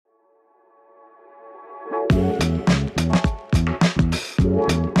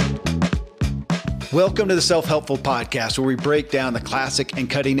Welcome to the Self-Helpful Podcast, where we break down the classic and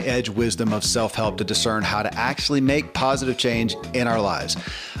cutting-edge wisdom of self-help to discern how to actually make positive change in our lives.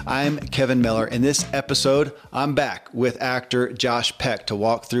 I'm Kevin Miller. In this episode, I'm back with actor Josh Peck to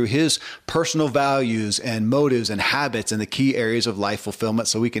walk through his personal values and motives and habits in the key areas of life fulfillment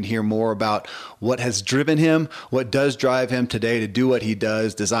so we can hear more about what has driven him, what does drive him today to do what he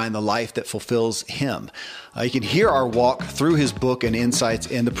does, design the life that fulfills him. You can hear our walk through his book and insights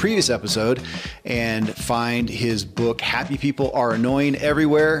in the previous episode and find his book, Happy People Are Annoying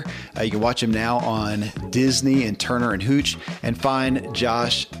Everywhere. You can watch him now on Disney and Turner and Hooch, and find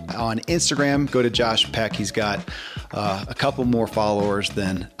Josh on Instagram. Go to Josh Peck. He's got a couple more followers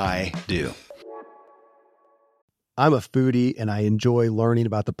than I do. I'm a foodie and I enjoy learning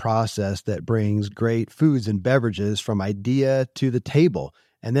about the process that brings great foods and beverages from idea to the table.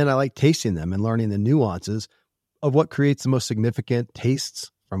 And then I like tasting them and learning the nuances of what creates the most significant tastes,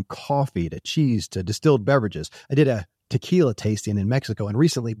 from coffee to cheese to distilled beverages. I did a tequila tasting in Mexico, and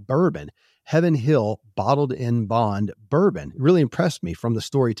recently bourbon. Heaven Hill bottled in bond bourbon really impressed me from the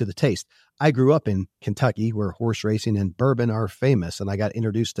story to the taste. I grew up in Kentucky, where horse racing and bourbon are famous, and I got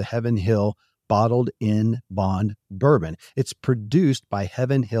introduced to Heaven Hill bottled in bond bourbon. It's produced by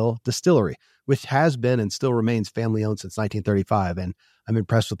Heaven Hill Distillery, which has been and still remains family owned since 1935. And I'm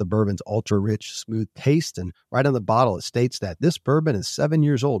impressed with the bourbon's ultra rich, smooth taste. And right on the bottle, it states that this bourbon is 7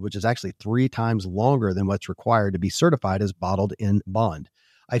 years old, which is actually 3 times longer than what's required to be certified as bottled in bond.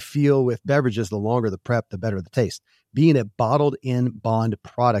 I feel with beverages, the longer the prep, the better the taste. Being a bottled in bond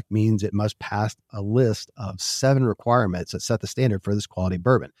product means it must pass a list of 7 requirements that set the standard for this quality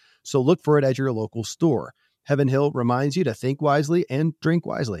bourbon. So look for it at your local store. Heaven Hill reminds you to think wisely and drink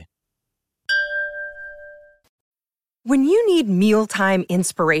wisely. When you need mealtime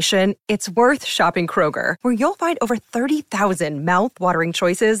inspiration, it's worth shopping Kroger, where you'll find over 30,000 mouth-watering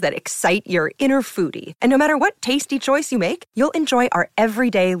choices that excite your inner foodie. And no matter what tasty choice you make, you'll enjoy our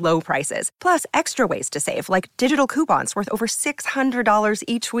everyday low prices, plus extra ways to save, like digital coupons worth over $600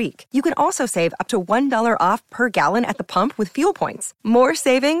 each week. You can also save up to $1 off per gallon at the pump with fuel points. More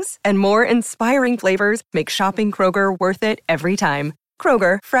savings and more inspiring flavors make shopping Kroger worth it every time.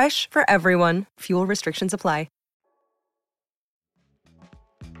 Kroger, fresh for everyone. Fuel restrictions apply.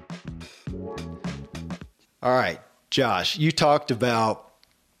 All right, Josh, you talked about,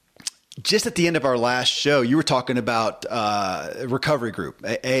 just at the end of our last show, you were talking about a recovery group,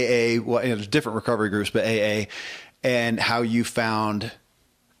 AA, well, there's different recovery groups, but AA, and how you found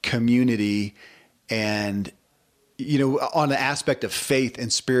community and, on the aspect of faith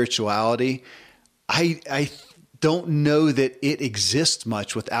and spirituality. I don't know that it exists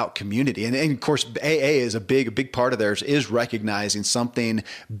much without community. And of course, AA is a big part of theirs is recognizing something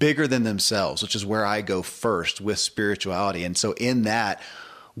bigger than themselves, which is where I go first with spirituality. And so in that,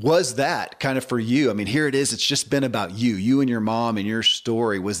 was that kind of for you? I mean, here it is. It's just been about you and your mom and your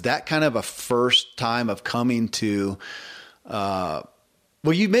story. Was that kind of a first time of coming to, well,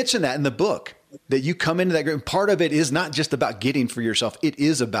 you mentioned that in the book, that you come into that group. And part of it is not just about getting for yourself. It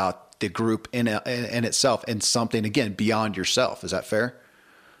is about the group in itself and something, again, beyond yourself. Is that fair?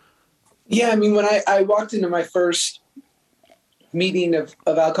 Yeah. I mean, when I walked into my first meeting of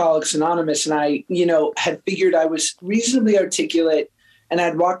Alcoholics Anonymous, and I, had figured I was reasonably articulate, and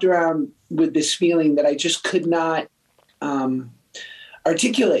I'd walked around with this feeling that I just could not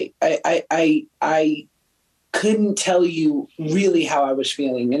articulate. I couldn't tell you really how I was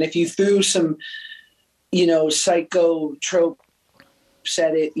feeling. And if you threw some, psychotrope,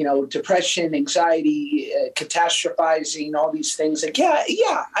 said it, depression, anxiety, catastrophizing, all these things. Like,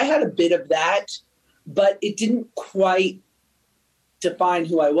 yeah, I had a bit of that, but it didn't quite define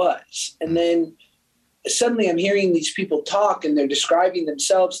who I was. And then suddenly I'm hearing these people talk, and they're describing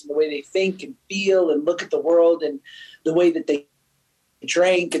themselves and the way they think and feel and look at the world, and the way that they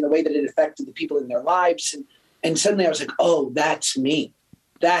drank and the way that it affected the people in their lives. And suddenly I was like, oh, that's me.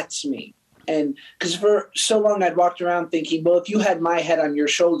 That's me. And because for so long I'd walked around thinking, well, if you had my head on your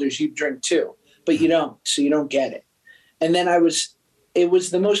shoulders, you'd drink too, but you don't, so you don't get it. And then it was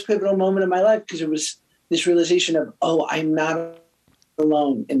the most pivotal moment of my life, because it was this realization of, oh, I'm not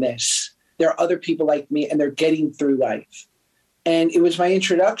alone in this. There are other people like me, and they're getting through life. And it was my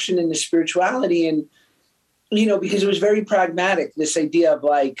introduction into spirituality. And, because it was very pragmatic, this idea of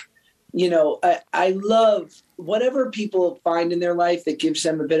like, I love whatever people find in their life that gives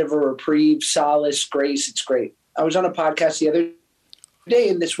them a bit of a reprieve, solace, grace. It's great. I was on a podcast the other day,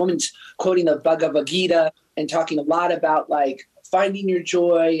 and this woman's quoting the Bhagavad Gita and talking a lot about like finding your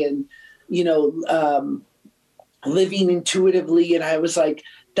joy and, living intuitively. And I was like,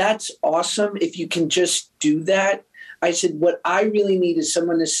 that's awesome if you can just do that. I said, what I really need is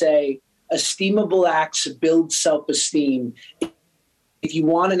someone to say, esteemable acts build self-esteem. If you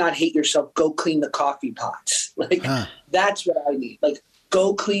want to not hate yourself, go clean the coffee pots. Like, that's what I need. Like,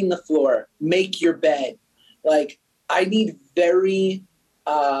 go clean the floor, make your bed. Like, I need very,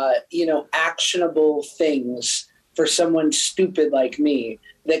 actionable things for someone stupid like me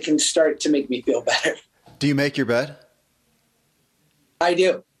that can start to make me feel better. Do you make your bed? I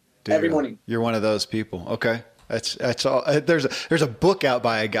do. Every morning. You're one of those people. Okay. That's all. There's a book out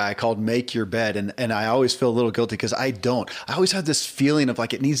by a guy called Make Your Bed. And I always feel a little guilty because I don't. I always have this feeling of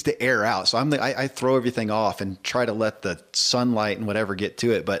like it needs to air out. So I throw everything off and try to let the sunlight and whatever get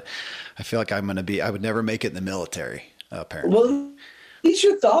to it. But I feel like I would never make it in the military, apparently. Well, at least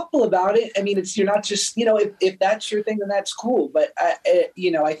you're thoughtful about it. I mean, you're not just, if that's your thing, then that's cool. But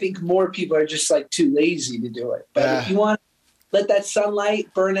I think more people are just like too lazy to do it. But if you want, let that sunlight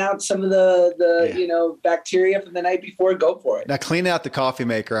burn out some of the bacteria from the night before, go for it. Now, clean out the coffee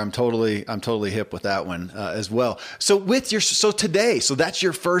maker. I'm totally hip with that one as well. So today, that's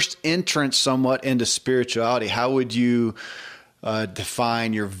your first entrance somewhat into spirituality. How would you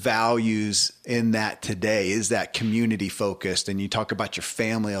define your values in that today? Is that community focused? And you talk about your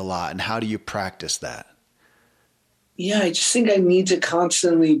family a lot, and how do you practice that? Yeah, I just think I need to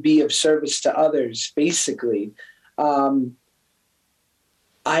constantly be of service to others, basically. 14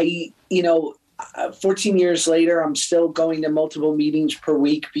 years later, I'm still going to multiple meetings per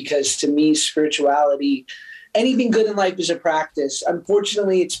week because to me, spirituality, anything good in life is a practice.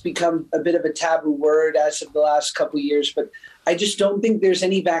 Unfortunately, it's become a bit of a taboo word as of the last couple of years, but I just don't think there's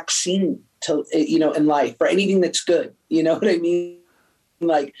any vaccine to, in life for anything that's good. You know what I mean?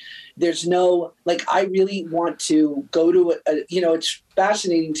 Like, there's no, like, I really want to go to it's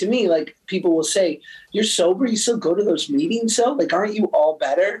fascinating to me. Like, people will say, you're sober, you still go to those meetings? So like, aren't you all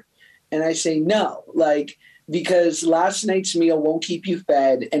better? And I say, no, like, because last night's meal won't keep you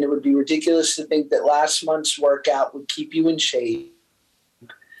fed. And it would be ridiculous to think that last month's workout would keep you in shape.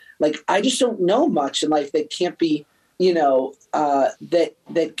 Like, I just don't know much in life that can't be,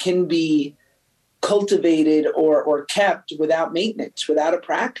 that can be cultivated or kept without maintenance, without a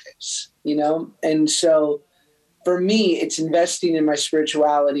practice, And so for me, it's investing in my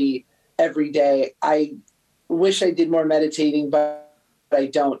spirituality every day. I wish I did more meditating, but I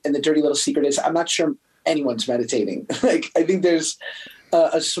don't. And the dirty little secret is I'm not sure anyone's meditating. Like, I think there's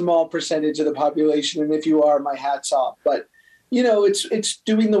a small percentage of the population. And if you are, my hat's off. But, it's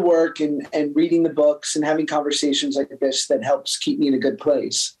doing the work and reading the books and having conversations like this that helps keep me in a good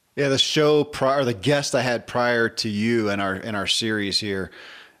place. Yeah, the guest I had prior to you in our series here,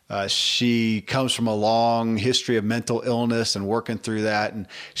 she comes from a long history of mental illness and working through that. And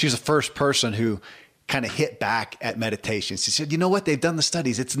she's the first person who kind of hit back at meditation. She said, you know what? They've done the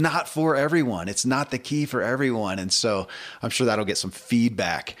studies. It's not for everyone. It's not the key for everyone. And so I'm sure that'll get some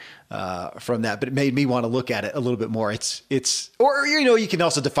feedback from that, but it made me want to look at it a little bit more. You can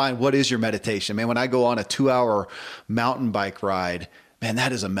also define what is your meditation, man. When I go on a 2-hour mountain bike ride, man,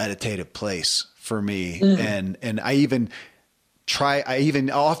 that is a meditative place for me. Mm. And I even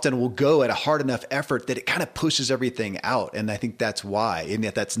often will go at a hard enough effort that it kind of pushes everything out. And I think that's why, and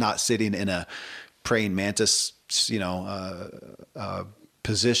yet that's not sitting in a praying mantis,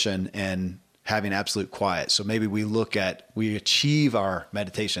 position and having absolute quiet. So maybe we achieve our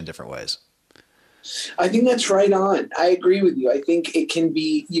meditation in different ways. I think that's right on. I agree with you. I think it can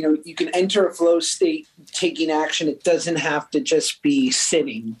be, you can enter a flow state taking action. It doesn't have to just be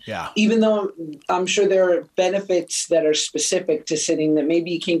sitting. Yeah. Even though I'm sure there are benefits that are specific to sitting that maybe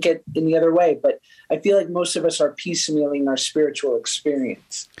you can't get in the other way. But I feel like most of us are piecemealing our spiritual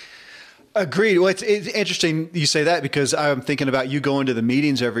experience. Agreed. Well, it's interesting you say that because I'm thinking about you going to the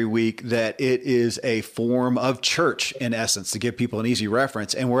meetings every week, that it is a form of church in essence, to give people an easy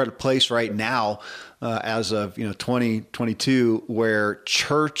reference. And we're at a place right now as of 2022 where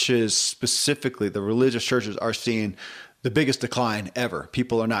churches, specifically the religious churches, are seeing the biggest decline ever.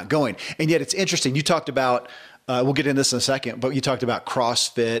 People are not going. And yet it's interesting. You talked about we'll get into this in a second, but you talked about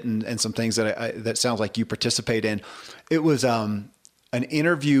CrossFit and some things that sounds like you participate in. It was an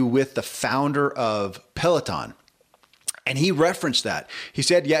interview with the founder of Peloton. And he referenced that. He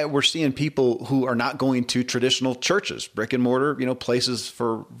said, yeah, we're seeing people who are not going to traditional churches, brick and mortar, places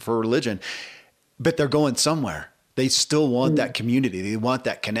for religion, but they're going somewhere. They still want that community. They want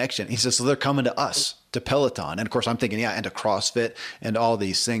that connection. He says, so they're coming to us, to Peloton. And of course I'm thinking, and to CrossFit and all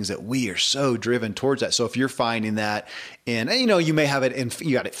these things that we are so driven towards that. So if you're finding that you may have it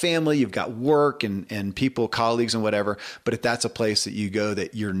you got it family, you've got work and people, colleagues and whatever, but if that's a place that you go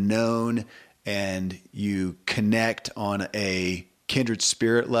that you're known and you connect on a kindred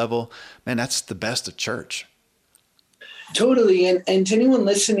spirit level, man, that's the best of church. Totally. And to anyone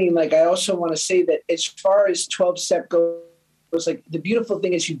listening, like, I also want to say that as far as 12-step goes, like, the beautiful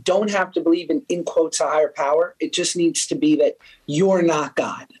thing is you don't have to believe in quotes, a higher power. It just needs to be that you're not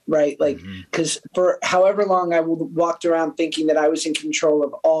God, right? Like, because for however long I walked around thinking that I was in control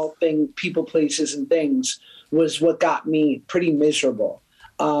of all things, people, places, and things was what got me pretty miserable.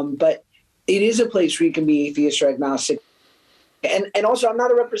 But it is a place where you can be atheist or agnostic. And also, I'm not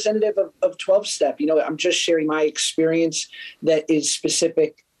a representative of 12-step. You know, I'm just sharing my experience that is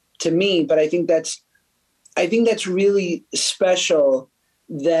specific to me. But I think that's really special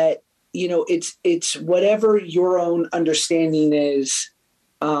that, you know, it's whatever your own understanding is.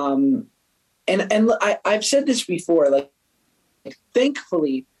 And I've said this before, like,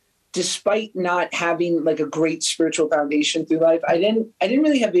 thankfully, despite not having like a great spiritual foundation through life, I didn't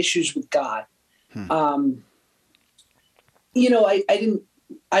really have issues with God. You know,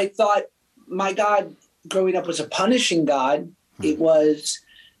 I thought my God growing up was a punishing God. It was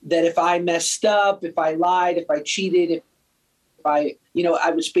that if I messed up, if I lied, if I cheated, if I, you know,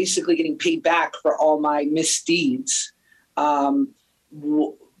 I was basically getting paid back for all my misdeeds. But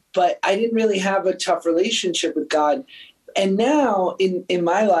I didn't really have a tough relationship with God. And now in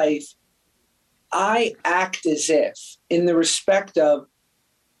my life, I act as if, in the respect of,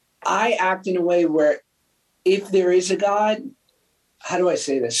 I act in a way where if there is a God, how do I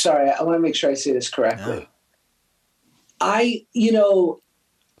say this? Sorry, I want to make sure I say this correctly. Yeah.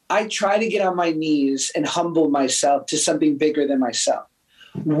 I try to get on my knees and humble myself to something bigger than myself.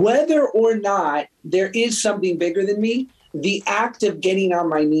 Whether or not there is something bigger than me, the act of getting on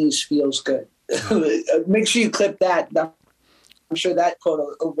my knees feels good. Make sure you clip that. I'm sure that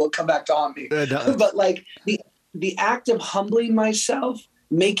quote will come back to haunt me. But like the act of humbling myself,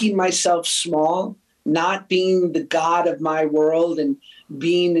 making myself small, not being the God of my world and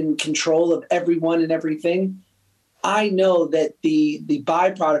being in control of everyone and everything, I know that the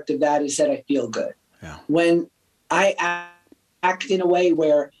byproduct of that is that I feel good. Yeah. When I act in a way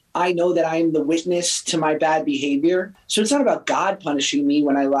where I know that I'm the witness to my bad behavior. So it's not about God punishing me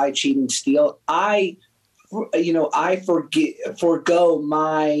when I lie, cheat, and steal. I forgo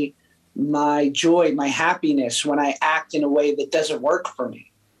my joy, my happiness when I act in a way that doesn't work for me.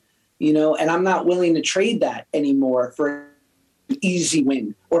 You know, and I'm not willing to trade that anymore for an easy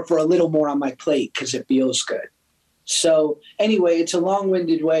win or for a little more on my plate because it feels good. So anyway, it's a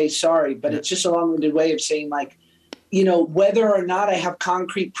long-winded way, sorry, but it's just a long-winded way of saying, like, you know, whether or not I have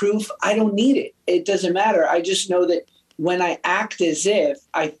concrete proof, I don't need it. It doesn't matter. I just know that when I act as if,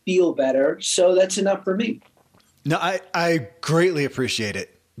 I feel better. So that's enough for me. No, I greatly appreciate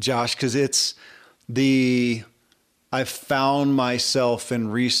it, Josh, because I've found myself in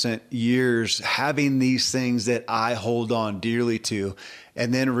recent years having these things that I hold on dearly to,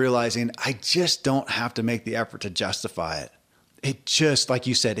 and then realizing I just don't have to make the effort to justify it. It just, like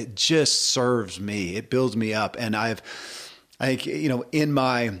you said, it just serves me. It builds me up. And I think, you know, in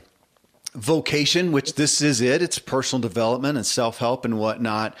my vocation, which this is it's personal development and self-help and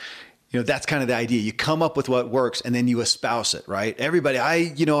whatnot. You know, that's kind of the idea. You come up with what works and then you espouse it, right? Everybody,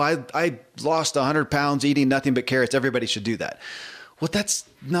 I lost 100 pounds eating nothing but carrots. Everybody should do that. Well, that's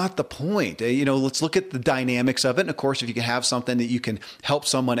not the point. You know, let's look at the dynamics of it. And of course, if you can have something that you can help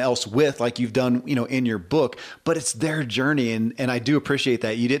someone else with, like you've done, you know, in your book, but it's their journey. And I do appreciate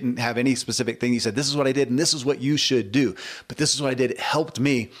that. You didn't have any specific thing. You said, this is what I did and this is what you should do. But this is what I did. It helped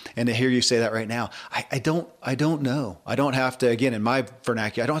me. And to hear you say that right now, I don't know. I don't have to, again, in my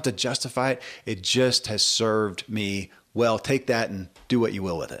vernacular, I don't have to justify it. It just has served me well. Take that and do what you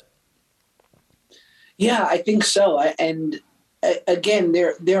will with it. Yeah, I think so. Again,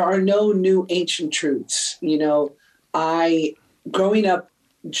 there are no new ancient truths. You know, growing up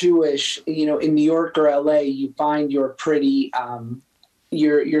Jewish, you know, in New York or LA, you find you're pretty,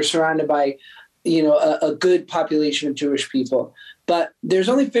 you're surrounded by, you know, a good population of Jewish people. But there's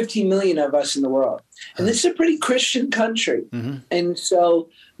only 15 million of us in the world. And this is a pretty Christian country. Mm-hmm. And so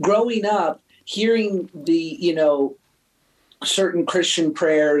growing up, hearing the, you know, certain Christian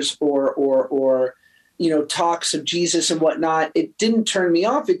prayers or you know, talks of Jesus and whatnot, it didn't turn me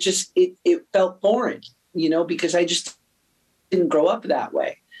off. It felt foreign, you know, because I just didn't grow up that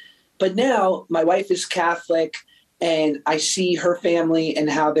way. But now my wife is Catholic and I see her family and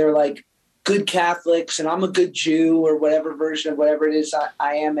how they're like good Catholics and I'm a good Jew or whatever version of whatever it is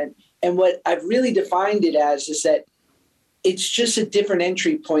I am. And what I've really defined it as is that it's just a different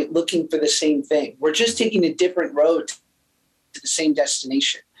entry point looking for the same thing. We're just taking a different road to the same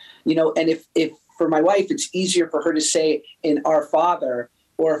destination, you know, and if for my wife, it's easier for her to say in Our Father,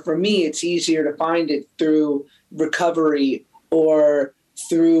 or for me, it's easier to find it through recovery or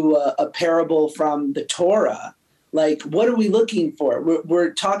through a parable from the Torah. Like, what are we looking for?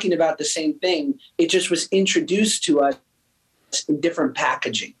 We're talking about the same thing. It just was introduced to us in different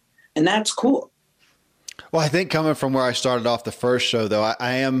packaging. And that's cool. Well, I think coming from where I started off the first show, though, I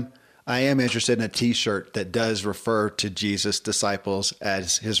am interested in a T-shirt that does refer to Jesus' disciples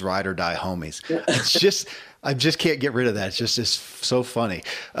as his ride or die homies. It's just, I just can't get rid of that. It's so funny.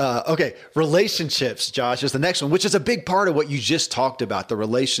 Okay. Relationships, Josh, is the next one, which is a big part of what you just talked about. The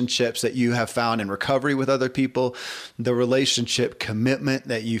relationships that you have found in recovery with other people, the relationship commitment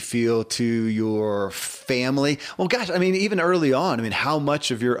that you feel to your family. Well, gosh, I mean, even early on, I mean, how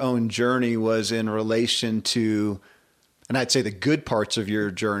much of your own journey was in relation to, and I'd say the good parts of your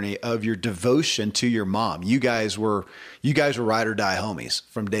journey, of your devotion to your mom. You guys were ride or die homies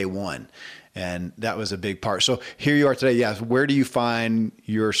from day one. And that was a big part. So here you are today. Yeah. Where do you find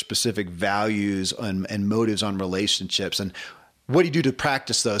your specific values and motives on relationships? And what do you do to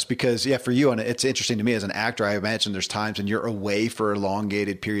practice those? Because for you, and it's interesting to me as an actor, I imagine there's times when you're away for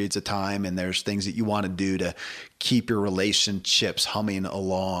elongated periods of time and there's things that you want to do to keep your relationships humming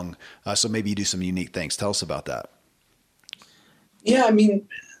along. So maybe you do some unique things. Tell us about that. Yeah. I mean,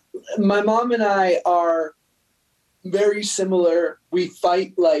 my mom and I are very similar. We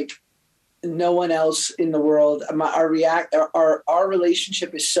fight like no one else in the world. Our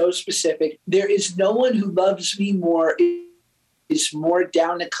relationship is so specific. There is no one who loves me more, is more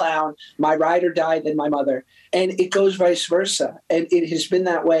down to clown, my ride or die, than my mother. And it goes vice versa. And it has been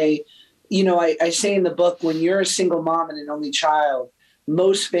that way. You know, I say in the book, when you're a single mom and an only child,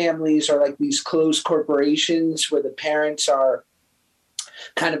 most families are like these closed corporations where the parents are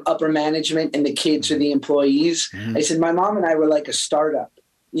kind of upper management and the kids are the employees. Mm-hmm. I said, my mom and I were like a startup.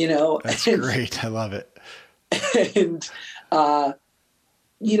 You know, that's great. I love it. And,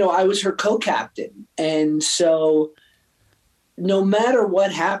 you know, I was her co-captain. And so no matter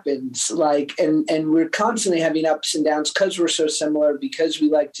what happens, like, and we're constantly having ups and downs because we're so similar, because we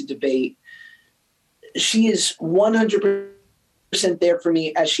like to debate. She is 100% there for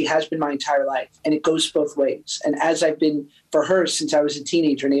me, as she has been my entire life. And it goes both ways. And as I've been for her since I was a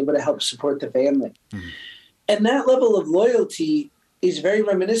teenager and able to help support the family. Mm-hmm. And that level of loyalty is very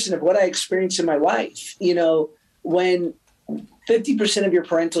reminiscent of what I experienced in my life. You know, when 50% of your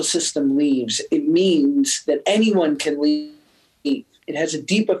parental system leaves, it means that anyone can leave. It has a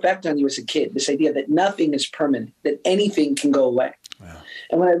deep effect on you as a kid, this idea that nothing is permanent, that anything can go away. Wow.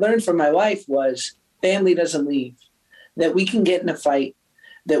 And what I learned from my wife was family doesn't leave, that we can get in a fight,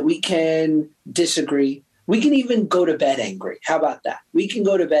 that we can disagree. We can even go to bed angry. How about that? We can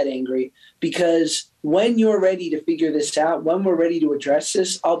go to bed angry because when you're ready to figure this out, when we're ready to address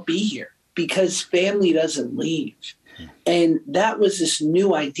this, I'll be here, because family doesn't leave. And that was this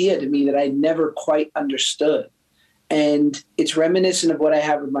new idea to me that I never quite understood. And it's reminiscent of what I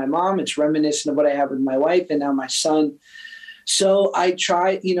have with my mom. It's reminiscent of what I have with my wife and now my son. So I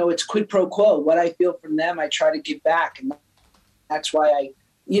try, you know, it's quid pro quo. What I feel from them, I try to give back. And that's why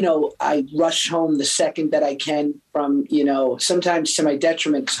I rush home the second that I can from, you know, sometimes to my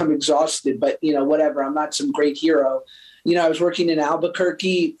detriment because I'm exhausted, but, you know, whatever, I'm not some great hero. You know, I was working in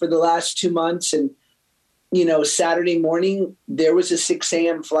Albuquerque for the last 2 months and, you know, Saturday morning, there was a 6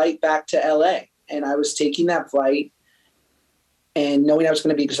 a.m. flight back to LA and I was taking that flight and knowing I was going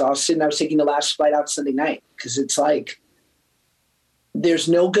to be exhausted, and I was taking the last flight out Sunday night because it's like, there's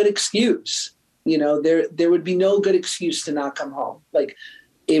no good excuse, you know, there would be no good excuse to not come home. Like,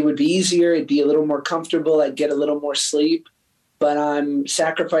 it would be easier. It'd be a little more comfortable. I'd get a little more sleep, but I'm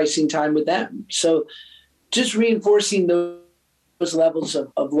sacrificing time with them. So just reinforcing those levels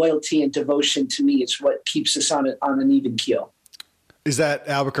of loyalty and devotion to me is what keeps us on an even keel. Is that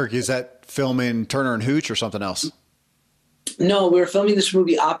Albuquerque? Is that filming Turner and Hooch or something else? No, we were filming this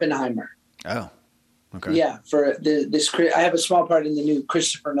movie Oppenheimer. Oh, okay. Yeah, for I have a small part in the new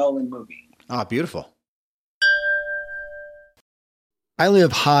Christopher Nolan movie. Ah, beautiful. I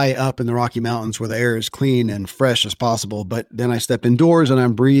live high up in the Rocky Mountains where the air is clean and fresh as possible, but then I step indoors and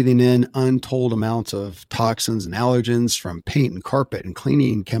I'm breathing in untold amounts of toxins and allergens from paint and carpet and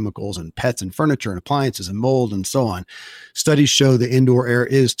cleaning chemicals and pets and furniture and appliances and mold and so on. Studies show the indoor air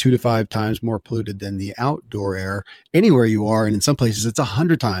is 2 to 5 times more polluted than the outdoor air anywhere you are, and in some places it's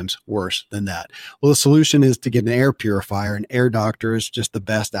 100 times worse than that. Well, the solution is to get an air purifier, and Air Doctor is just the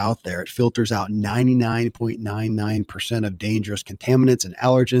best out there. It filters out 99.99% of dangerous contaminants and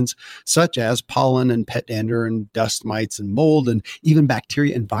allergens, such as pollen and pet dander and dust mites and mold and even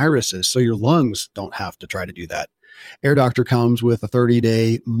bacteria and viruses, so your lungs don't have to try to do that. Air Doctor comes with a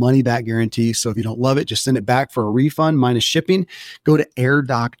 30-day money-back guarantee. So if you don't love it, just send it back for a refund minus shipping. Go to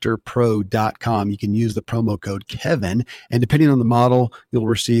airdoctorpro.com. You can use the promo code Kevin, and depending on the model, you'll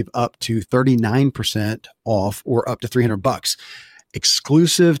receive up to 39% off or up to $300.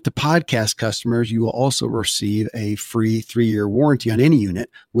 Exclusive to podcast customers, you will also receive a free 3-year warranty on any unit,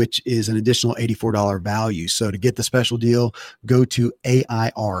 which is an additional $84 value. So to get the special deal, go to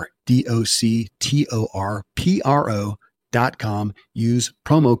airdoctorpro.com. Use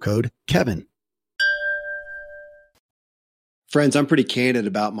promo code Kevin. Friends, I'm pretty candid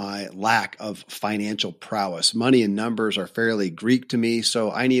about my lack of financial prowess. Money and numbers are fairly Greek to me,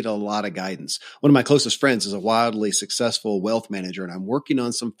 so I need a lot of guidance. One of my closest friends is a wildly successful wealth manager, and I'm working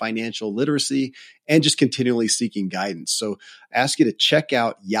on some financial literacy and just continually seeking guidance. So I ask you to check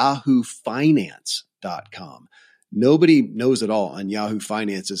out yahoofinance.com. Nobody knows it all on Yahoo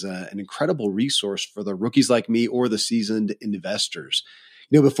Finance is an incredible resource for the rookies like me or the seasoned investors.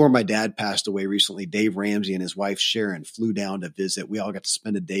 Before my dad passed away recently, Dave Ramsey and his wife Sharon flew down to visit. We all got to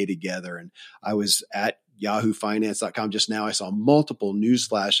spend a day together, and I was at yahoofinance.com just now. I saw multiple news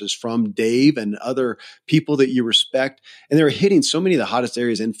flashes from Dave and other people that you respect, and they were hitting so many of the hottest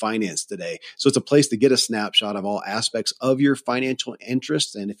areas in finance today. So it's a place to get a snapshot of all aspects of your financial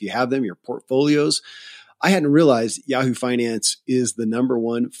interests, and if you have them, your portfolios. I hadn't realized Yahoo Finance is the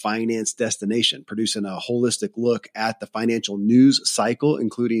 #1 finance destination, producing a holistic look at the financial news cycle,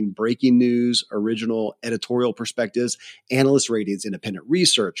 including breaking news, original editorial perspectives, analyst ratings, independent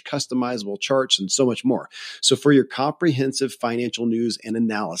research, customizable charts, and so much more. So for your comprehensive financial news and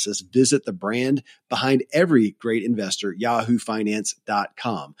analysis, visit the brand behind every great investor,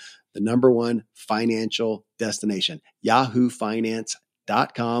 yahoofinance.com, the #1 financial destination,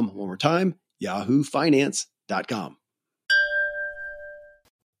 yahoofinance.com. One more time, yahoofinance.com.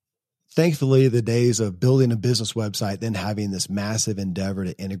 Thankfully, the days of building a business website, then having this massive endeavor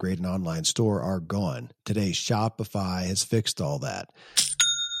to integrate an online store are gone. Today, Shopify has fixed all that.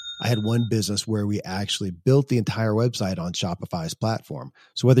 I had one business where we actually built the entire website on Shopify's platform.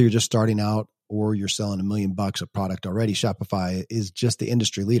 So whether you're just starting out or you're selling $1 million of product already, Shopify is just the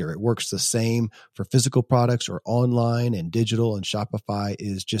industry leader. It works the same for physical products or online and digital, and Shopify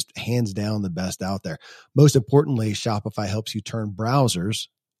is just hands down the best out there. Most importantly, Shopify helps you turn browsers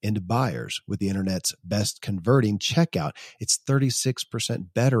into buyers with the internet's best converting checkout. It's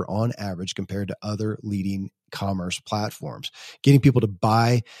 36% better on average compared to other leading commerce platforms. Getting people to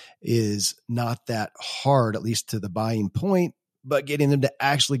buy is not that hard, at least to the buying point, but getting them to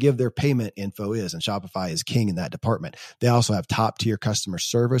actually give their payment info is, and Shopify is king in that department. They also have top tier customer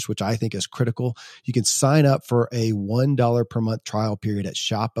service, which I think is critical. You can sign up for a $1 per month trial period at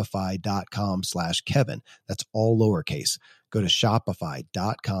shopify.com/Kevin. That's all lowercase. Go to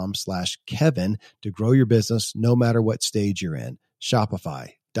shopify.com/Kevin to grow your business no matter what stage you're in.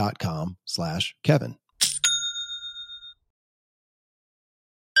 Shopify.com/Kevin.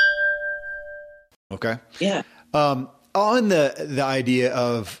 Okay. Yeah. On the idea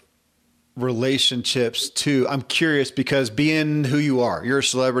of relationships too, I'm curious because being who you are, you're a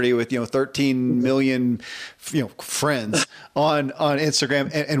celebrity with 13 million friends on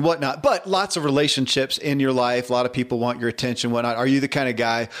Instagram and whatnot, but lots of relationships in your life. A lot of people want your attention, whatnot. Are you the kind of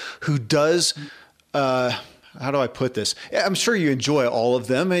guy who does? How do I put this? I'm sure you enjoy all of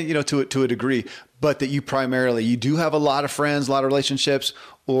them, to a degree, but that you do have a lot of friends, a lot of relationships,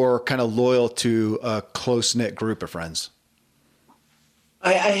 or kind of loyal to a close-knit group of friends?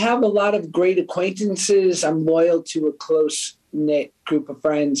 I have a lot of great acquaintances. I'm loyal to a close-knit group of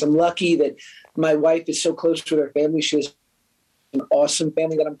friends. I'm lucky that my wife is so close to her family. She has an awesome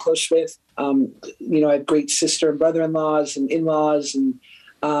family that I'm close with. I have great sister and brother-in-laws and in-laws. And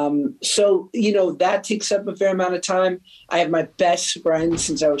so that takes up a fair amount of time. I have my best friend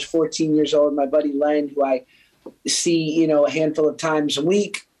since I was 14 years old, my buddy Len, who I see, a handful of times a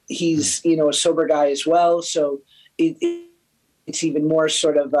week. He's, a sober guy as well. So it's even more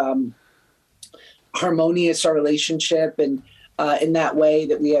sort of harmonious, our relationship, and in that way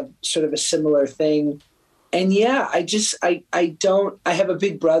that we have sort of a similar thing. And yeah, I have a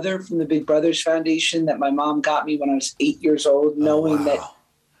big brother from the Big Brothers Foundation that my mom got me when I was 8 years old, knowing that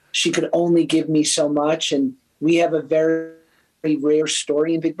she could only give me so much. And we have a very, very rare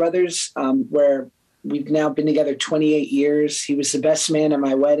story in Big Brothers where we've now been together 28 years. He was the best man at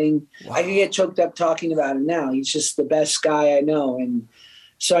my wedding. Wow. I can get choked up talking about him now. He's just the best guy I know. And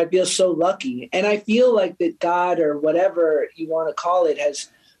so I feel so lucky. And I feel like that God, or whatever you want to call it,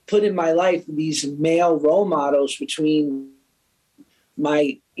 has put in my life these male role models between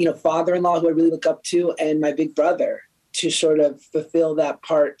my, father-in-law, who I really look up to, and my big brother, to sort of fulfill that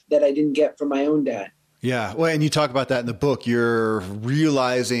part that I didn't get from my own dad. Yeah. Well, and you talk about that in the book. You're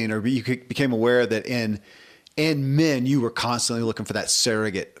realizing, or you became aware that in men, you were constantly looking for that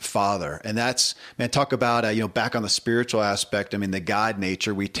surrogate father. And that's, man, talk about, back on the spiritual aspect. I mean, the God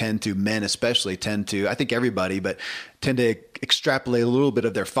nature, men especially tend to, I think everybody, but tend to extrapolate a little bit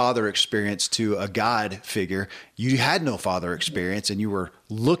of their father experience to a God figure. You had no father experience and you were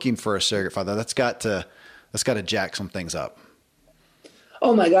looking for a surrogate father. That's got to jack some things up.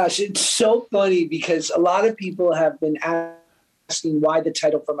 Oh my gosh, it's so funny because a lot of people have been asking why the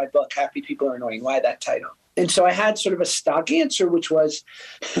title for my book, Happy People Are Annoying, why that title? And so I had sort of a stock answer, which was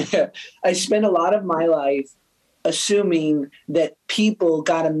I spent a lot of my life assuming that people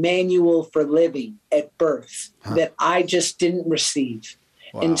got a manual for living at birth that I just didn't receive.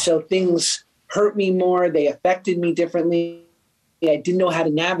 Wow. And so things hurt me more. They affected me differently. I didn't know how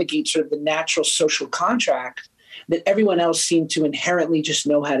to navigate sort of the natural social contract that everyone else seemed to inherently just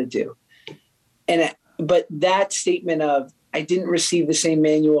know how to do. But that statement of, I didn't receive the same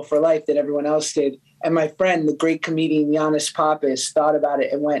manual for life that everyone else did. And my friend, the great comedian Giannis Pappas, thought about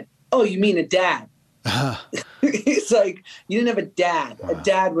it and went, oh, you mean a dad? It's like, you didn't have a dad. A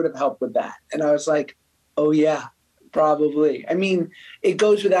dad would have helped with that. And I was like, oh yeah, probably. I mean, it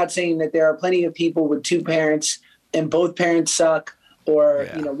goes without saying that there are plenty of people with two parents and both parents suck, or,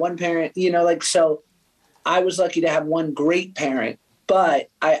 one parent, so I was lucky to have one great parent, but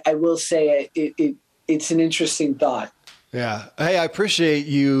I will say it's an interesting thought. Yeah. Hey, I appreciate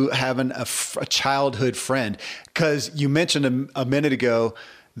you having a childhood friend, because you mentioned a minute ago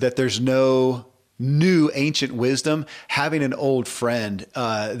that there's no new ancient wisdom. Having an old friend,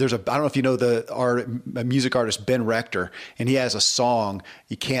 I don't know if you know the music artist Ben Rector, and he has a song,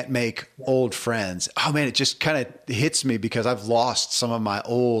 You Can't Make Old Friends. Oh man, it just kind of hits me because I've lost some of my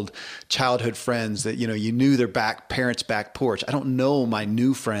old childhood friends that, you knew their parents' back porch. I don't know my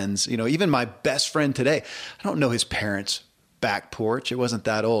new friends, even my best friend today, I don't know his parents' back porch. It wasn't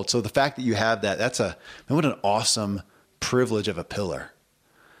that old. So the fact that you have that, what an awesome privilege of a pillar.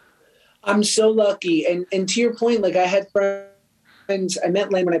 I'm so lucky. And to your point, like I had friends, I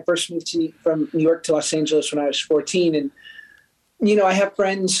met Len when I first moved from New York to Los Angeles when I was 14. And, I have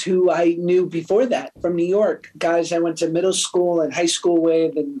friends who I knew before that from New York, guys I went to middle school and high school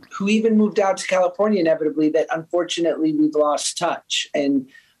with, and who even moved out to California inevitably, that unfortunately we've lost touch.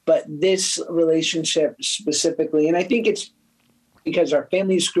 But this relationship specifically, and I think it's because our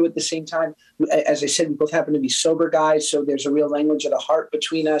families grew at the same time. As I said, we both happen to be sober guys, so there's a real language of the heart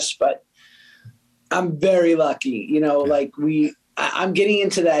between us. But I'm very lucky, I'm getting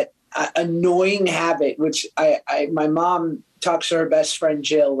into that annoying habit, which my mom talks to her best friend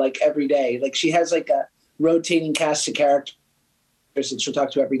Jill like every day. Like she has like a rotating cast of characters that she'll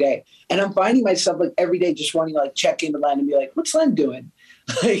talk to every day, and I'm finding myself like every day just wanting to like check in with Len and be like, "What's Len doing?"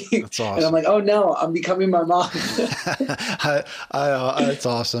 That's awesome. And I'm like, oh no, I'm becoming my mom. That's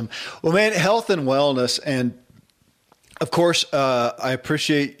awesome. Well, man, health and wellness. And of course, I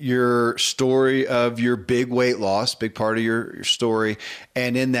appreciate your story of your big weight loss, big part of your story.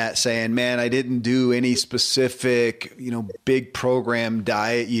 And in that saying, man, I didn't do any specific, big program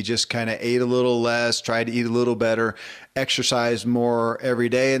diet. You just kind of ate a little less, tried to eat a little better, exercise more every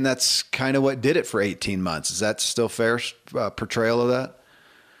day. And that's kind of what did it for 18 months. Is that still fair portrayal of that?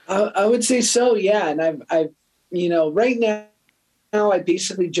 I would say so. Yeah. And I've right now I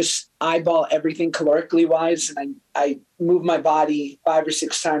basically just eyeball everything calorically wise. And I move my body 5 or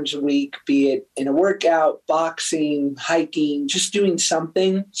 6 times a week, be it in a workout, boxing, hiking, just doing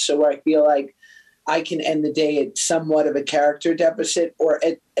something. So where I feel like I can end the day at somewhat of a character deficit, or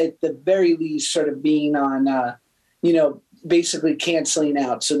at the very least sort of being on, basically canceling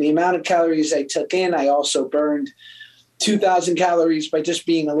out. So the amount of calories I took in, I also burned 2,000 calories by just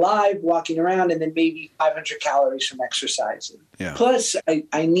being alive, walking around, and then maybe 500 calories from exercising. Yeah. Plus,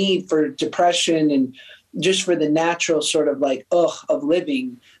 I need for depression and just for the natural sort of like, of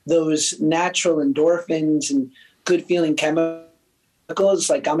living, those natural endorphins and good feeling chemicals.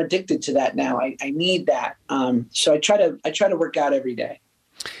 Like I'm addicted to that now. I need that. So I try to work out every day.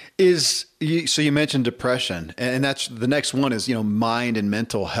 So you mentioned depression, and that's the next one is, mind and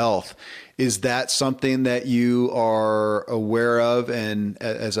mental health. Is that something that you are aware of and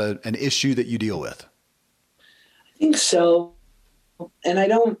as an issue that you deal with? I think so. And I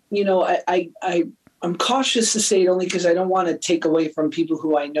don't, I'm cautious to say it only because I don't want to take away from people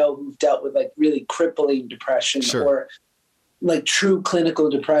who I know who've dealt with like really crippling depression. Sure. Or like true clinical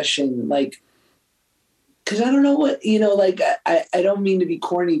depression, like, because I don't know what, I don't mean to be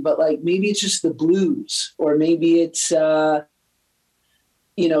corny, but like maybe it's just the blues, or maybe it's,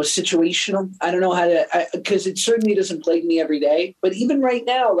 situational. I don't know how to, because it certainly doesn't plague me every day. But even right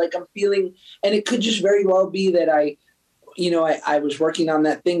now, like I'm feeling, and it could just very well be that I was working on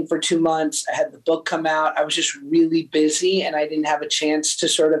that thing for 2 months. I had the book come out. I was just really busy and I didn't have a chance to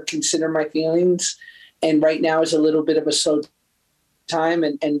sort of consider my feelings. And right now is a little bit of a slow time,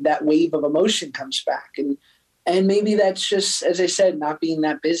 and that wave of emotion comes back. And maybe that's just, as I said, not being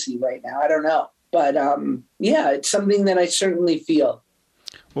that busy right now. I don't know. But yeah, it's something that I certainly feel.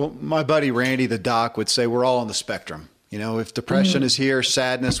 Well, my buddy Randy, the doc, would say we're all on the spectrum. If depression is here,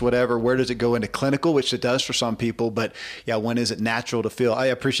 sadness, whatever, where does it go into clinical, which it does for some people. But yeah, when is it natural to feel? I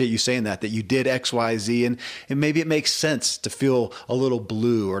appreciate you saying that you did X, Y, Z, and maybe it makes sense to feel a little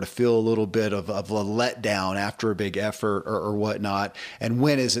blue or to feel a little bit of a letdown after a big effort or whatnot. And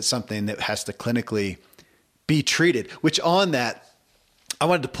when is it something that has to clinically be treated? Which on that, I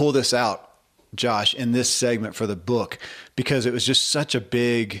wanted to pull this out, Josh, in this segment for the book, because it was just such a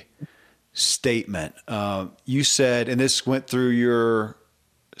big statement. You said, and this went through your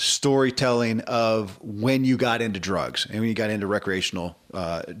storytelling of when you got into drugs and when you got into recreational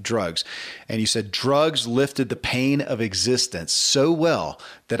drugs. And you said, drugs lifted the pain of existence so well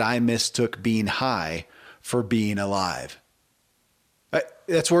that I mistook being high for being alive.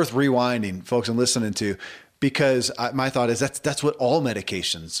 That's worth rewinding, folks, and listening to, because my thought is that's what all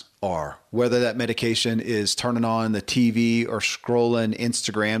medications are, whether that medication is turning on the TV or scrolling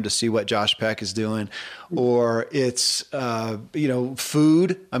Instagram to see what Josh Peck is doing, or it's,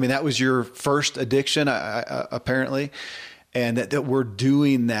 food. I mean, that was your first addiction, apparently, and that we're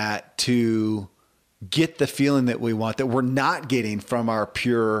doing that to get the feeling that we want, that we're not getting from our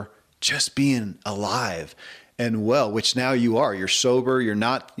pure just being alive and well, which now you're sober, you're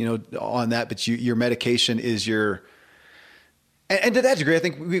not, on that, but your medication is and to that degree, I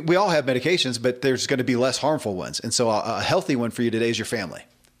think we all have medications, but there's going to be less harmful ones. And so a healthy one for you today is your family.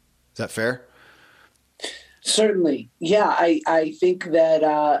 Is that fair? Certainly. Yeah. I think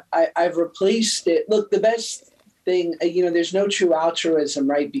that I've replaced it. Look, the best thing, there's no true altruism,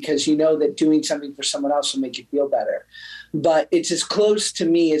 right? Because you know that doing something for someone else will make you feel better. But it's as close to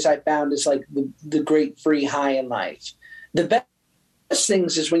me as I found as like the great free high in life. The best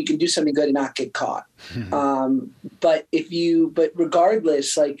things is when you can do something good and not get caught. But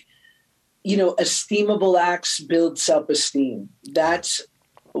regardless, like, esteemable acts build self-esteem. That's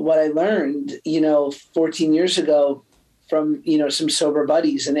what I learned, 14 years ago from, some sober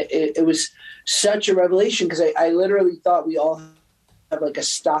buddies. And it was such a revelation, because I literally thought we all have like a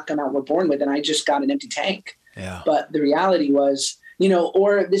stock amount we're born with, and I just got an empty tank. Yeah. But the reality was,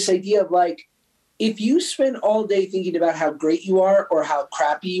 or this idea of like, if you spend all day thinking about how great you are or how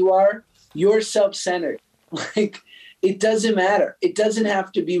crappy you are, you're self-centered. Like, it doesn't matter. It doesn't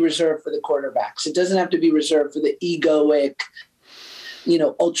have to be reserved for the quarterbacks. It doesn't have to be reserved for the egoic,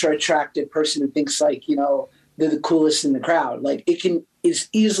 ultra attractive person who thinks like, they're the coolest in the crowd. Like, it's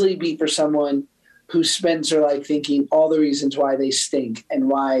easily be for someone who spends their life thinking all the reasons why they stink and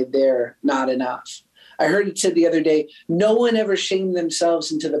why they're not enough. I heard it said the other day, no one ever shamed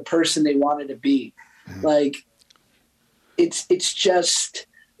themselves into the person they wanted to be. Like, it's just,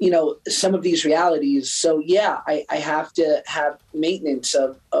 some of these realities. So yeah, I have to have maintenance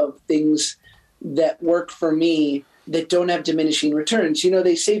of things that work for me that don't have diminishing returns.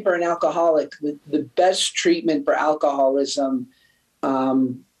 They say for an alcoholic, the best treatment for alcoholism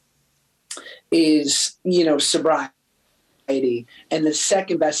is, sobriety. And the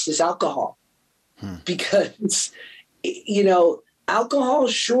second best is alcohol. Because, alcohol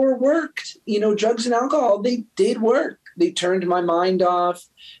sure worked. Drugs and alcohol, they did work. They turned my mind off.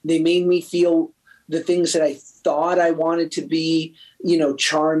 They made me feel the things that I thought I wanted to be,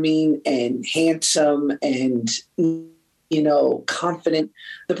 charming and handsome and, confident.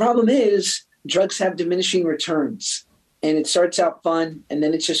 The problem is drugs have diminishing returns, and it starts out fun, and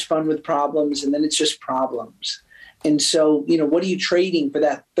then it's just fun with problems, and then it's just problems. And so, what are you trading for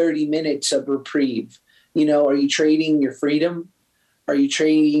that 30 minutes of reprieve? Are you trading your freedom? Are you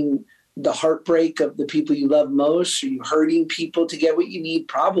trading the heartbreak of the people you love most? Are you hurting people to get what you need?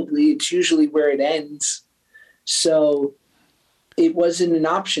 Probably. It's usually where it ends. So it wasn't an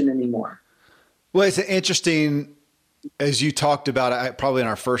option anymore. Well, it's interesting, as you talked about, probably in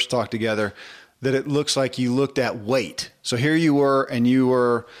our first talk together, that it looks like you looked at weight. So here you were, and you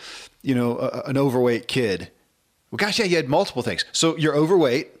were, an overweight kid. Well, gosh, yeah, you had multiple things. So you're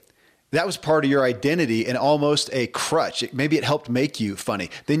overweight. That was part of your identity and almost a crutch. Maybe it helped make you funny.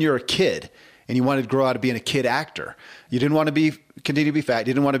 Then you're a kid and you wanted to grow out of being a kid actor. You didn't want to continue to be fat.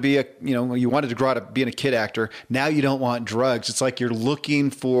 You didn't want to be you wanted to grow out of being a kid actor. Now you don't want drugs. It's like you're looking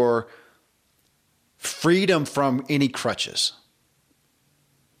for freedom from any crutches.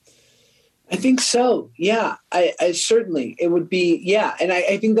 I think so. Yeah, I certainly, it would be, yeah. And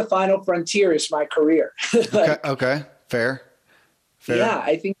I think the final frontier is my career. Okay. Fair. Yeah.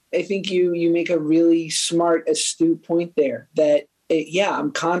 I think you make a really smart, astute point there that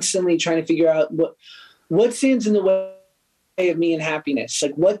I'm constantly trying to figure out what stands in the way of me and happiness.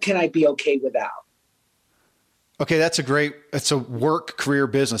 Like, what can I be okay without? Okay. It's a work, career,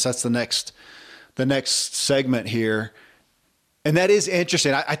 business. That's the next segment here. And that is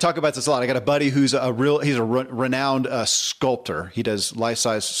interesting. I talk about this a lot. I got a buddy who's he's a renowned sculptor. He does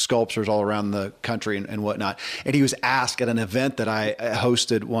life-size sculptures all around the country and whatnot. And he was asked at an event that I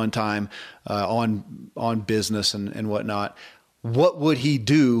hosted one time on business and whatnot, what would he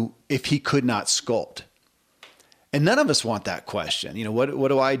do if he could not sculpt? And none of us want that question. You know, what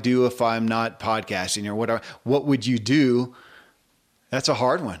do I do if I'm not podcasting, or what would you do? That's a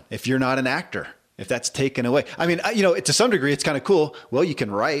hard one if you're not an actor. If that's taken away, I mean, to some degree, it's kind of cool. Well, you can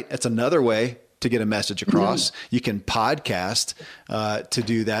write. That's another way to get a message across. You can podcast to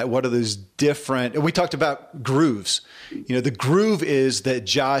do that. What are those different? We talked about grooves. The groove is that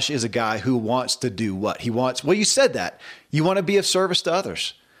Josh is a guy who wants to do what he wants. Well, you said that you want to be of service to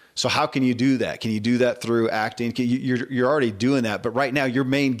others. So how can you do that? Can you do that through acting? You're already doing that, but right now your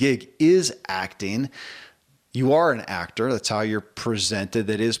main gig is acting. You are an actor. That's how you're presented.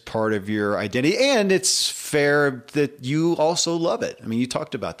 That is part of your identity. And it's fair that you also love it. I mean, you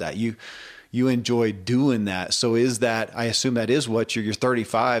talked about that. You enjoy doing that. So is that, I assume that is what you're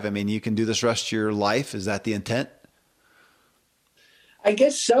 35. I mean, you can do this rest of your life. Is that the intent? I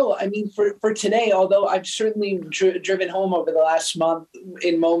guess so. I mean, for today, although I've certainly driven home over the last month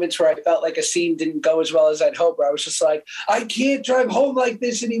in moments where I felt like a scene didn't go as well as I'd hoped, where I was just like, I can't drive home like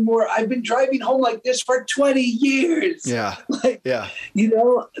this anymore. I've been driving home like this for 20 years. Yeah.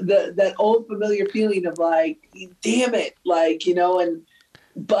 That old familiar feeling of like, damn it.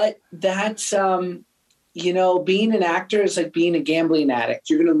 But that's, being an actor is like being a gambling addict.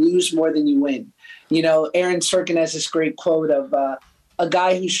 You're going to lose more than you win. Aaron Sorkin has this great quote of, a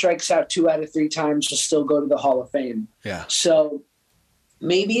guy who strikes out 2 out of 3 times will still go to the Hall of Fame. Yeah. So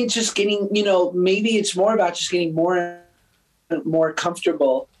maybe it's just getting, maybe it's more about just getting more and more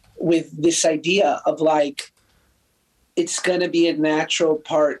comfortable with this idea of like, it's going to be a natural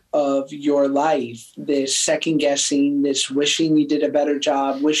part of your life. This second guessing, this wishing you did a better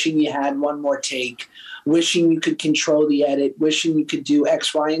job, wishing you had one more take, wishing you could control the edit, wishing you could do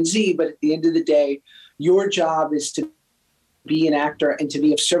X, Y, and Z. But at the end of the day, your job is to be an actor and to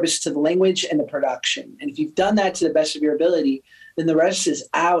be of service to the language and the production. And if you've done that to the best of your ability, then the rest is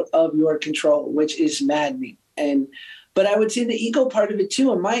out of your control, which is maddening. But I would say the ego part of it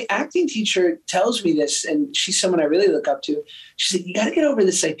too. And my acting teacher tells me this, and she's someone I really look up to. She's like, you got to get over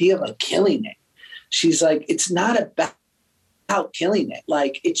this idea of like killing it. She's like, it's not about killing it.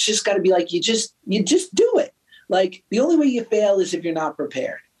 Like, it's just got to be like, you just do it. Like, the only way you fail is if you're not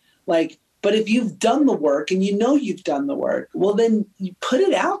prepared. Like, but if you've done the work and you've done the work, well, then you put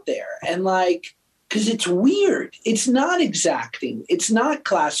it out there and like, because it's weird. It's not exacting. It's not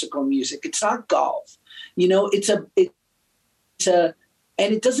classical music. It's not golf. It's a,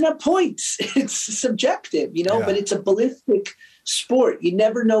 and it doesn't have points. It's subjective, but it's a ballistic sport. You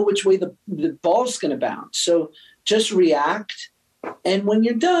never know which way the ball's going to bounce. So just react. And when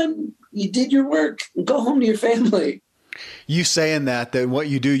you're done, you did your work. Go home to your family. You saying that what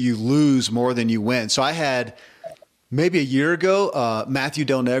you do, you lose more than you win. So I had maybe a year ago, Matthew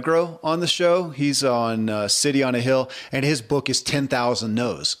Del Negro on the show. He's on City on a Hill, and his book is 10,000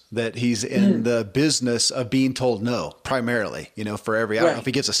 No's, that he's in the business of being told no, primarily, for every, I don't know if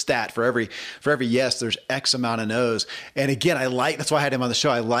he gives a stat for every yes, there's X amount of no's. And again, that's why I had him on the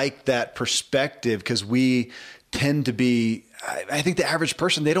show. I like that perspective because we tend to be, I think the average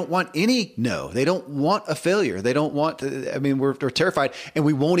person, they don't want any no. They don't want a failure. They don't want to, we're terrified and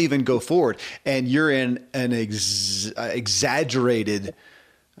we won't even go forward. And you're in an exaggerated,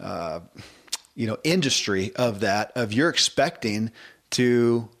 industry of you're expecting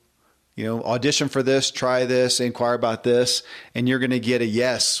to, audition for this, try this, inquire about this, and you're going to get a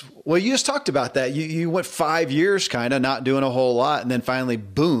yes. Well, you just talked about that. You went 5 years kind of not doing a whole lot. And then finally,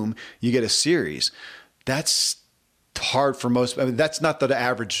 boom, you get a series. That's hard for most. That's not the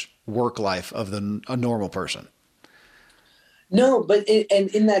average work life of a normal person. No, but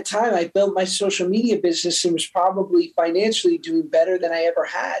in that time, I built my social media business and was probably financially doing better than I ever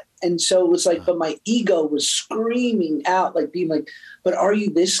had. And so it was like, but my ego was screaming out, like being like, but are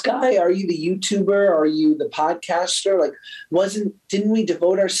you this guy? Are you the YouTuber? Are you the podcaster? Like, didn't we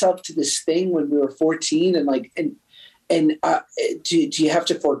devote ourselves to this thing when we were 14? And do you have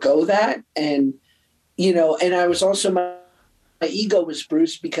to forego that? And I was also ego was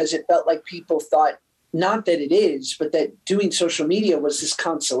bruised because it felt like people thought, not that it is, but that doing social media was this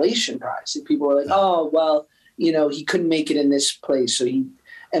consolation prize. And people were like, oh, well, he couldn't make it in this place.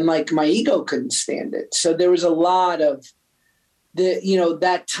 And like my ego couldn't stand it. So there was a lot of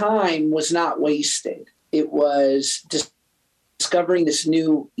that time was not wasted. It was discovering this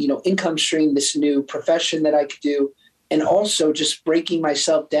new, income stream, this new profession that I could do. And also just breaking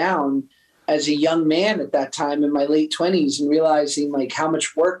myself down as a young man at that time in my late 20s and realizing like how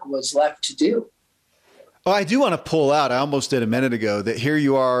much work was left to do. Oh, I do want to pull out, I almost did a minute ago, that here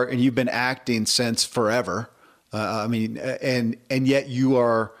you are and you've been acting since forever. And yet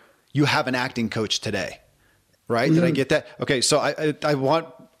you have an acting coach today, right? Mm-hmm. Did I get that? Okay. So I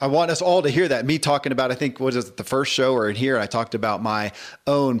want us all to hear that. Me talking about, I think, was it the first show or in here, I talked about my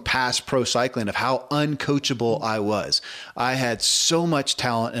own past pro cycling of how uncoachable I was. I had so much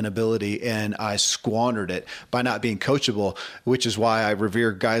talent and ability and I squandered it by not being coachable, which is why I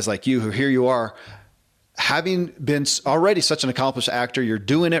revere guys like you who here you are, having been already such an accomplished actor. You're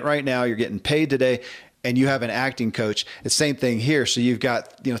doing it right now. You're getting paid today. And you have an acting coach. It's the same thing here. So you've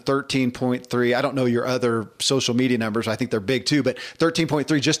got, 13.3. I don't know your other social media numbers. I think they're big too, but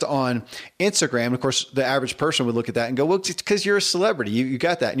 13.3 just on Instagram. Of course, the average person would look at that and go, well, it's because you're a celebrity. You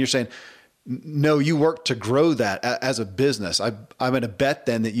got that. And you're saying, no, you worked to grow that as a business. I'm going to bet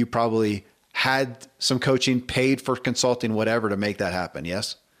then that you probably had some coaching, paid for consulting, whatever, to make that happen.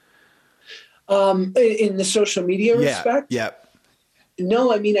 Yes? In the social media respect? Yeah.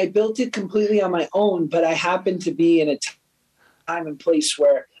 No, I mean, I built it completely on my own, but I happened to be in a time and place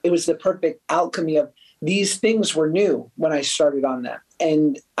where it was the perfect alchemy of these things were new when I started on them.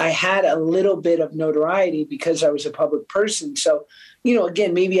 And I had a little bit of notoriety because I was a public person. So,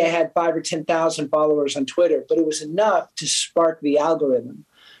 again, maybe I had 5 or 10,000 followers on Twitter, but it was enough to spark the algorithm.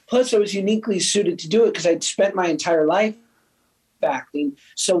 Plus, I was uniquely suited to do it because I'd spent my entire life acting.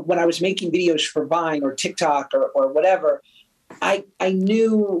 So when I was making videos for Vine or TikTok or whatever, I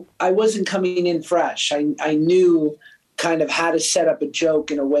knew I wasn't coming in fresh. I knew kind of how to set up a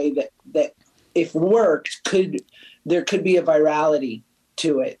joke in a way that if worked, there could be a virality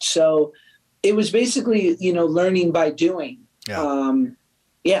to it. So it was basically, learning by doing.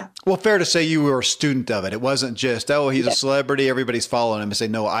 Yeah. Well, fair to say you were a student of it. It wasn't just, he's a celebrity, everybody's following him, and say,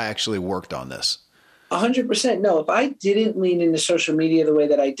 no, I actually worked on this. 100%. No, if I didn't lean into social media the way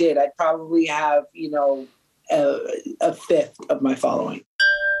that I did, I'd probably have, a fifth of my following.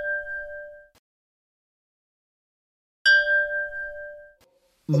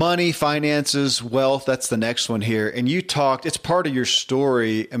 Money, finances, wealth, that's the next one here. And you talked, it's part of your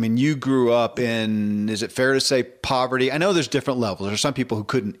story. I mean, you grew up in, is it fair to say, poverty? I know there's different levels. There's some people who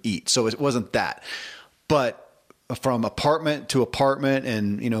couldn't eat, so it wasn't that. But from apartment to apartment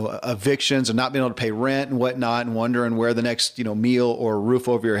and, evictions and not being able to pay rent and whatnot and wondering where the next, meal or roof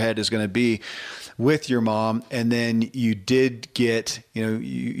over your head is going to be with your mom. And then you did get,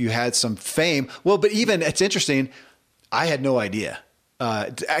 you had some fame. Well, but even it's interesting. I had no idea.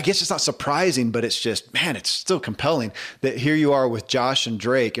 I guess it's not surprising, but it's just, man, it's still compelling that here you are with Josh and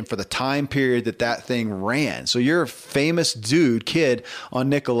Drake and for the time period that thing ran. So you're a famous kid on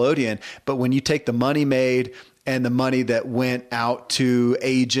Nickelodeon, but when you take the money made and the money that went out to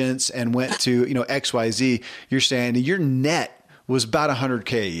agents and went to, XYZ, you're saying your net was about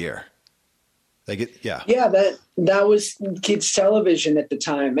 $100K a year. Yeah, that was kids television at the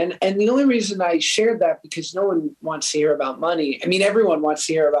time. And the only reason I shared that because no one wants to hear about money. I mean, everyone wants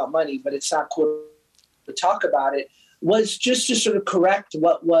to hear about money, but it's not cool to talk about it, was just to sort of correct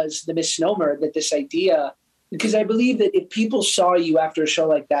what was the misnomer that this idea, because I believe that if people saw you after a show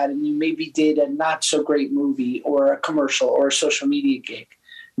like that and you maybe did a not so great movie or a commercial or a social media gig,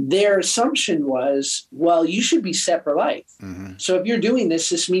 their assumption was, well, you should be set for life. Mm-hmm. So if you're doing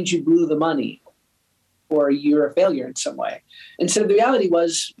this means you blew the money or you're a failure in some way. And so the reality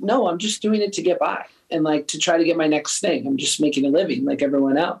was, no, I'm just doing it to get by and to try to get my next thing. I'm just making a living like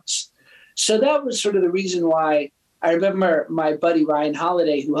everyone else. So that was sort of the reason why I remember my buddy Ryan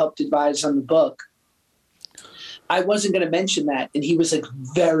Holiday, who helped advise on the book. I wasn't going to mention that. And he was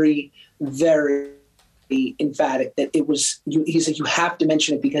very, very emphatic that it was, he's like, you have to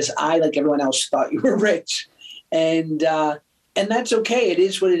mention it because I, like everyone else, thought you were rich. And that's okay. It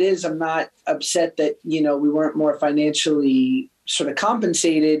is what it is. I'm not upset that, we weren't more financially sort of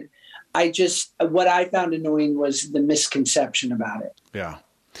compensated. What I found annoying was the misconception about it. Yeah.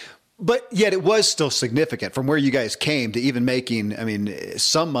 But yet it was still significant from where you guys came to even making,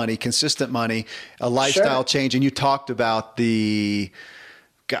 some money, consistent money, a lifestyle change. And you talked about I'm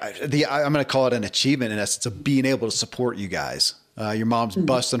going to call it an achievement in essence of being able to support you guys. Your mom's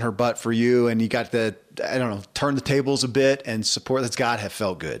busting her butt for you, and you got to, I don't know, turn the tables a bit and support. That's got to have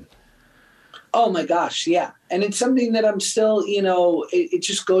felt good. Oh my gosh. Yeah. And it's something that I'm still, it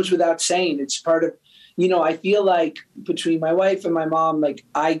just goes without saying. It's part of, I feel like between my wife and my mom, like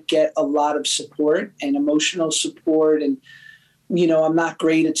I get a lot of support and emotional support. And, I'm not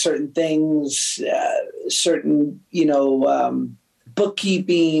great at certain things,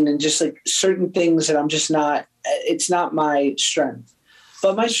 bookkeeping and just like certain things that I'm just not, it's not my strength.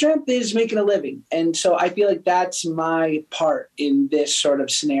 But my strength is making a living. And so I feel like that's my part in this sort of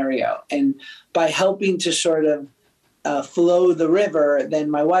scenario. And by helping to sort of flow the river, then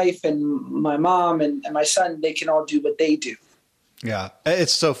my wife and my mom and my son, they can all do what they do. Yeah,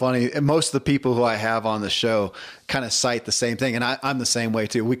 it's so funny. Most of the people who I have on the show kind of cite the same thing. And I'm the same way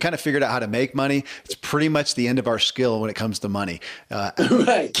too. We kind of figured out how to make money. It's pretty much the end of our skill when it comes to money.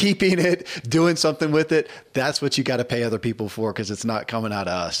 Right. Keeping it, doing something with it. That's what you got to pay other people for because it's not coming out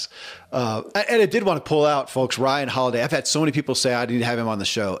of us. And I did want to pull out, folks, Ryan Holiday. I've had so many people say I need to have him on the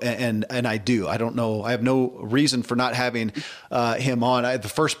show. And I do. I don't know. I have no reason for not having him on.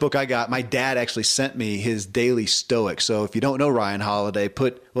 The first book I got, my dad actually sent me his Daily Stoic. So if you don't know Ryan Holiday,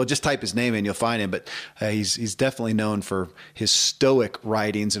 just type his name in, you'll find him. But he's definitely known for his stoic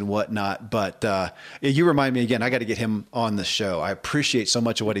writings and whatnot. But you remind me again, I got to get him on the show. I appreciate so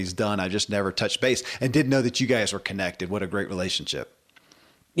much of what he's done. I just never touched base and didn't know that you guys were connected. What a great relationship.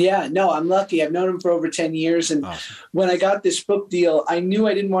 Yeah, no, I'm lucky. I've known him for over 10 years. And Awesome. When I got this book deal, I knew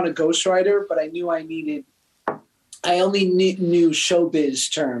I didn't want a ghostwriter, but I knew I only knew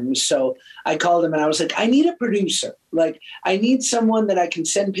showbiz terms. So I called him and I was like, I need a producer. Like, I need someone that I can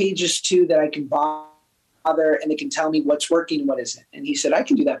send pages to, that I can bother, and they can tell me what's working and what isn't. And he said, I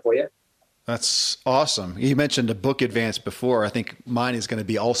can do that for you. That's awesome. You mentioned a book advance before. I think mine is going to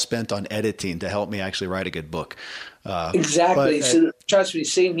be all spent on editing to help me actually write a good book. Exactly. So trust me,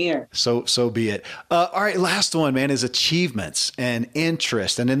 same here. So be it. All right. Last one, man, is achievements and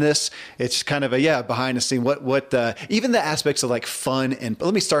interest. And in this, it's kind of behind the scene, what even the aspects of like fun and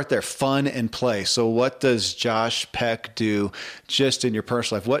let me start there, fun and play. So what does Josh Peck do just in your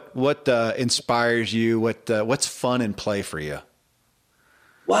personal life? What inspires you? What's fun and play for you?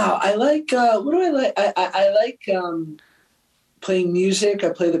 Wow. I like, what do I like? I like, playing music. I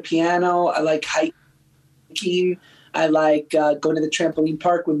play the piano. I like hiking. I like going to the trampoline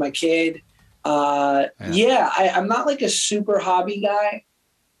park with my kid. I'm not like a super hobby guy,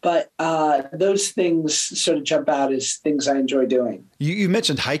 but those things sort of jump out as things I enjoy doing. You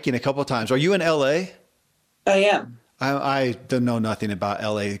mentioned hiking a couple of times. Are you in LA? I am. I don't know nothing about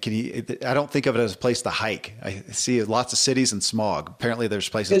LA. I don't think of it as a place to hike. I see lots of cities and smog. Apparently there's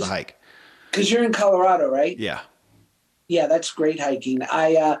places to hike. Because you're in Colorado, right? Yeah. Yeah, that's great hiking.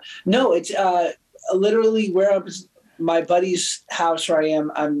 It's literally where I was, my buddy's house where I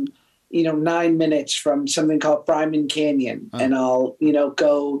am. I'm, 9 minutes from something called Fryman Canyon, and I'll,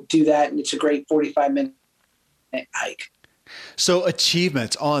 go do that. And it's a great 45-minute hike. So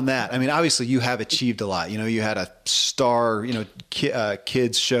achievements on that. I mean, obviously you have achieved a lot. You had a star,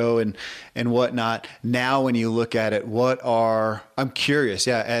 kids show and whatnot. Now, when you look at it, I'm curious.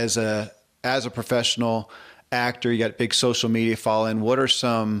 Yeah. As a professional actor, you got big social media following. What are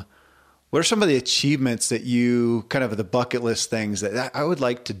some of the achievements that you kind of the bucket list things that I would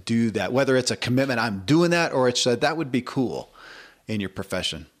like to do that, whether it's a commitment, I'm doing that, or it's that would be cool in your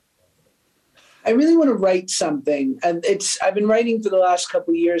profession? I really want to write something, and I've been writing for the last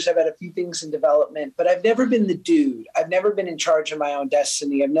couple of years. I've had a few things in development, but I've never been the dude. I've never been in charge of my own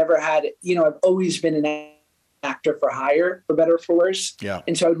destiny. I've never had, I've always been an actor for hire, for better or for worse. Yeah.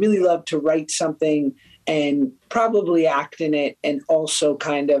 And so I'd really love to write something and probably act in it, and also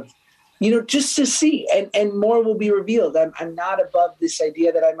kind of, just to see, and more will be revealed. I'm not above this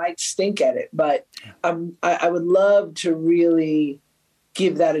idea that I might stink at it, but I would love to really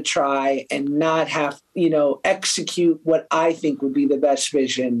give that a try and not have, execute what I think would be the best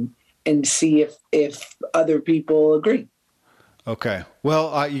vision and see if other people agree. Okay.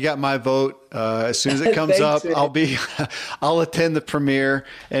 Well, you got my vote. As soon as it comes up, man. I'll attend the premiere.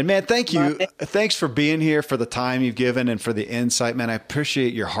 And man, thank you. Thanks for being here, for the time you've given and for the insight, man. I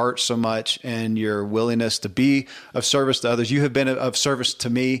appreciate your heart so much and your willingness to be of service to others. You have been of service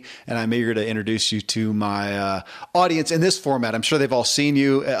to me, and I'm eager to introduce you to my audience in this format. I'm sure they've all seen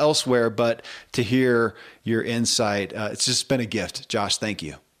you elsewhere, but to hear your insight, it's just been a gift. Josh, thank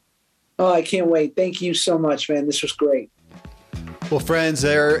you. Oh, I can't wait. Thank you so much, man. This was great. Well, friends,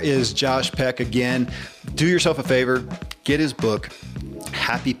 there is Josh Peck again. Do yourself a favor, get his book,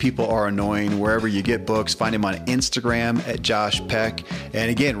 Happy People Are Annoying, wherever you get books. Find him on Instagram at Josh Peck.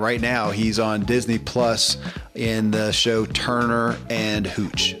 And again, right now he's on Disney Plus in the show Turner and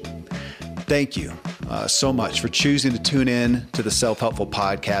Hooch. Thank you so much for choosing to tune in to the Self-Helpful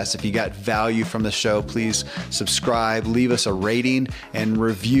Podcast. If you got value from the show, please subscribe, leave us a rating and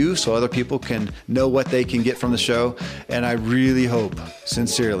review so other people can know what they can get from the show. And I really hope,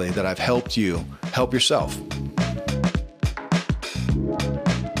 sincerely, that I've helped you help yourself.